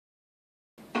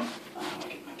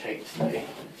tape stay.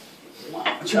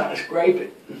 I'm trying to scrape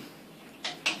it.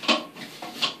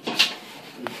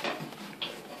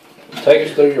 Take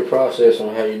us through your process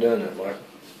on how you done that, Michael.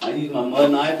 I used my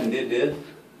mud knife and did this.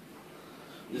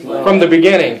 From the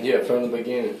beginning? Yeah, from the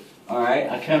beginning.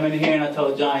 Alright, I come in here and I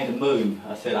told Johnny to move.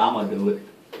 I said, I'm going to do it.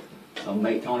 So I'm going to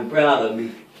make Tony proud of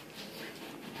me.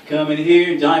 Come in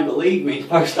here, Johnny believed me.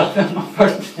 First off, that was my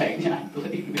first mistake. Johnny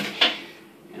believed me.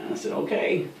 And I said,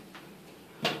 okay,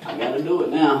 I got to do it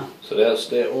now. So that was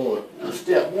step one. That was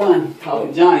step one,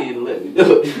 talking Johnny into letting me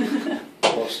do it.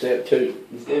 What's step two?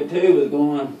 Step two was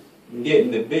going and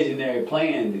getting the visionary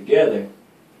plan together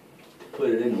to put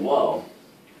it in the wall.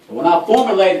 And when I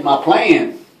formulated my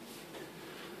plan,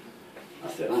 I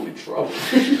said, I'm in trouble.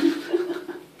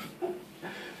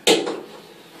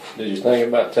 Did you think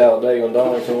about Talladega and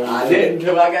Darlington? I didn't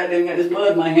until I got this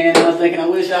mud in my hand and I was thinking, I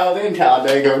wish I was in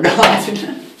Talladega or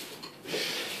Darlington.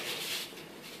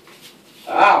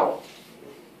 Ow!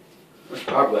 There's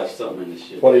probably something in this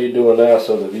shit. What are you doing now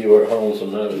so the viewer at home will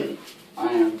know?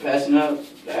 I am passing up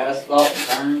the asphalt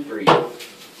turn 3. What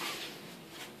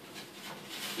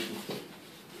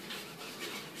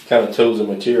kind of tools and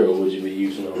material would you be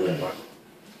using on that, Michael?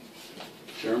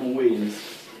 Sherman Williams.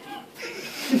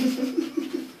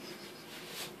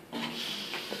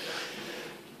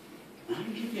 I'll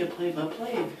give you a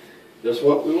play-by-play. That's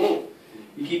what we want.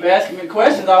 You keep asking me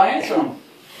questions, I'll answer them.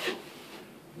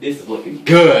 This is looking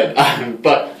good,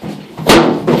 but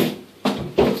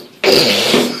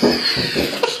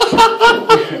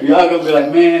y'all gonna be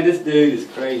like, man, this dude is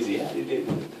crazy. How did he do it?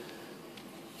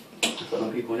 That's what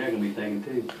some people in there gonna be thinking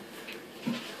too.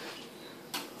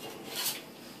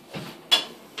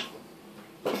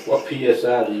 What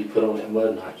PSI do you put on that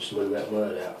mud knife to smooth that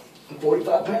mud out?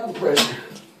 45 pound pressure.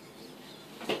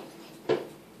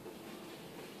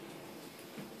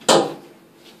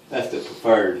 That's the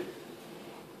preferred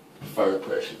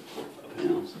pressure of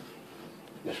pounds.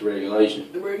 That's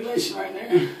regulation. The regulation right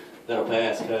there. That'll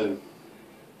pass code.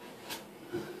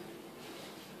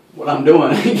 What I'm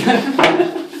doing ain't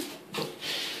gonna.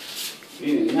 It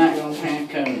is not gonna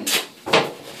pass code.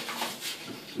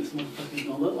 This motherfucker's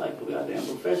gonna look like a goddamn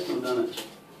professional done it.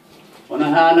 Wanna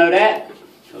know how I know that?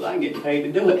 Because I get paid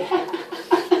to do it.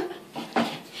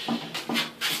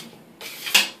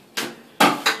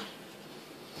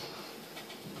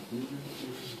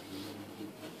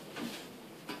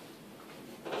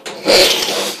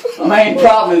 My main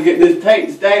problem is getting this tape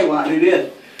to stay while I do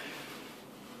this.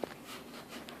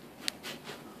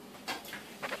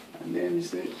 And then you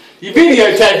see, you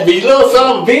videotaped me, you little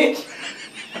son of a bitch.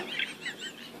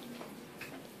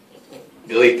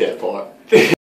 Delete that part.